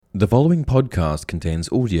The following podcast contains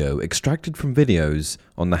audio extracted from videos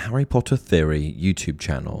on the Harry Potter Theory YouTube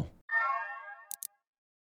channel.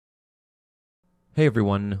 Hey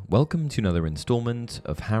everyone, welcome to another installment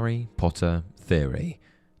of Harry Potter Theory.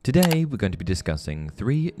 Today we're going to be discussing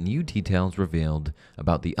 3 new details revealed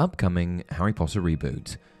about the upcoming Harry Potter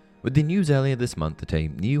reboot. With the news earlier this month that a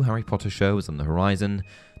new Harry Potter show is on the horizon,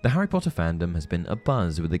 the Harry Potter fandom has been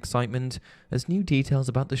abuzz with excitement as new details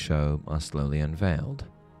about the show are slowly unveiled.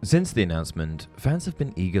 Since the announcement, fans have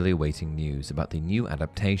been eagerly awaiting news about the new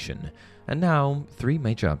adaptation, and now 3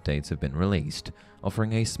 major updates have been released,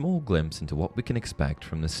 offering a small glimpse into what we can expect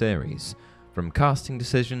from the series. From casting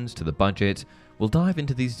decisions to the budget, we'll dive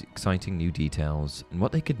into these exciting new details and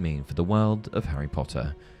what they could mean for the world of Harry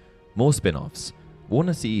Potter. More spin-offs.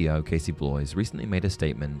 Warner CEO Casey Bloys recently made a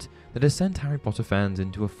statement that has sent Harry Potter fans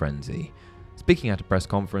into a frenzy. Speaking at a press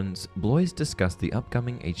conference, Bloys discussed the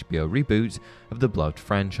upcoming HBO reboot of the beloved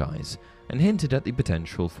franchise and hinted at the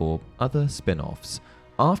potential for other spin-offs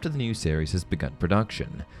after the new series has begun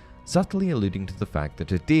production, subtly alluding to the fact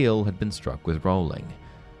that a deal had been struck with Rowling.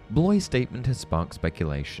 Bloys' statement has sparked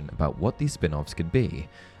speculation about what these spin-offs could be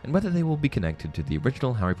and whether they will be connected to the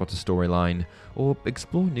original Harry Potter storyline or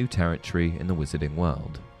explore new territory in the wizarding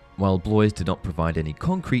world. While Bloys did not provide any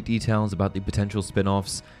concrete details about the potential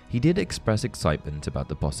spin-offs, he did express excitement about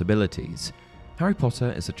the possibilities. Harry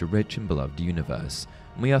Potter is such a rich and beloved universe,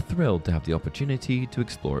 and we are thrilled to have the opportunity to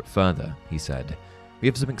explore it further, he said. We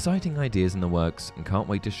have some exciting ideas in the works and can't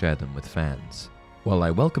wait to share them with fans. While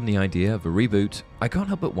I welcome the idea of a reboot, I can't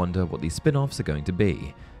help but wonder what these spin-offs are going to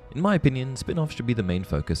be. In my opinion, spin-offs should be the main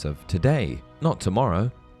focus of today, not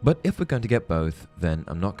tomorrow. But if we're going to get both, then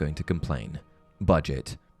I'm not going to complain.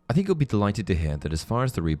 Budget. I think you'll be delighted to hear that as far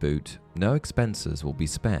as the reboot, no expenses will be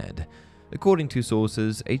spared. According to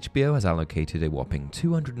sources, HBO has allocated a whopping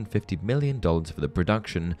 $250 million for the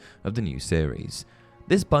production of the new series.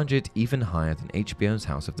 This budget even higher than HBO's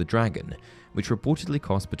House of the Dragon, which reportedly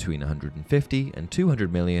cost between $150 and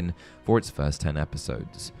 $200 million for its first 10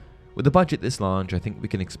 episodes. With a budget this large, I think we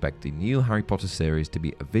can expect the new Harry Potter series to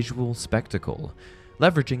be a visual spectacle.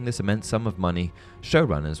 Leveraging this immense sum of money,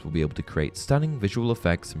 showrunners will be able to create stunning visual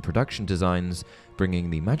effects and production designs, bringing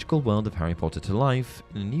the magical world of Harry Potter to life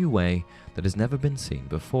in a new way that has never been seen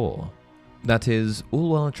before. That is, all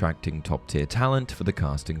while attracting top-tier talent for the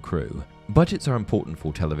cast and crew. Budgets are important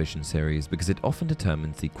for television series because it often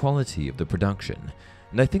determines the quality of the production,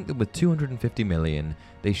 and I think that with $250 million,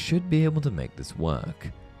 they should be able to make this work.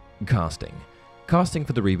 Casting. Casting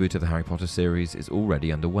for the reboot of the Harry Potter series is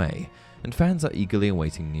already underway, and fans are eagerly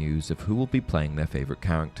awaiting news of who will be playing their favourite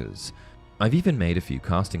characters. I've even made a few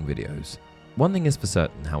casting videos. One thing is for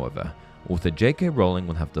certain, however, author J.K. Rowling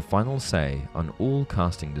will have the final say on all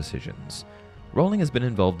casting decisions. Rowling has been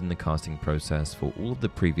involved in the casting process for all of the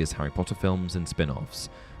previous Harry Potter films and spin-offs,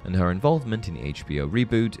 and her involvement in the HBO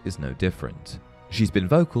reboot is no different. She's been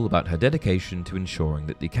vocal about her dedication to ensuring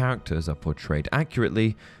that the characters are portrayed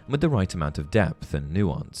accurately and with the right amount of depth and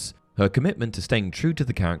nuance. Her commitment to staying true to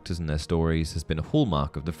the characters and their stories has been a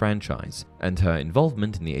hallmark of the franchise, and her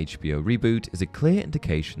involvement in the HBO reboot is a clear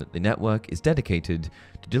indication that the network is dedicated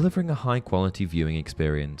to delivering a high-quality viewing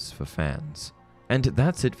experience for fans. And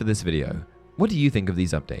that's it for this video. What do you think of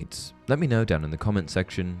these updates? Let me know down in the comment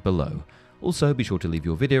section below. Also, be sure to leave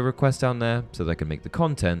your video requests down there so that I can make the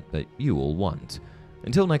content that you all want.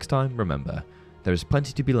 Until next time, remember, there is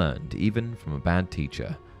plenty to be learned even from a bad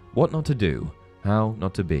teacher. What not to do, how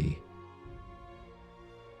not to be.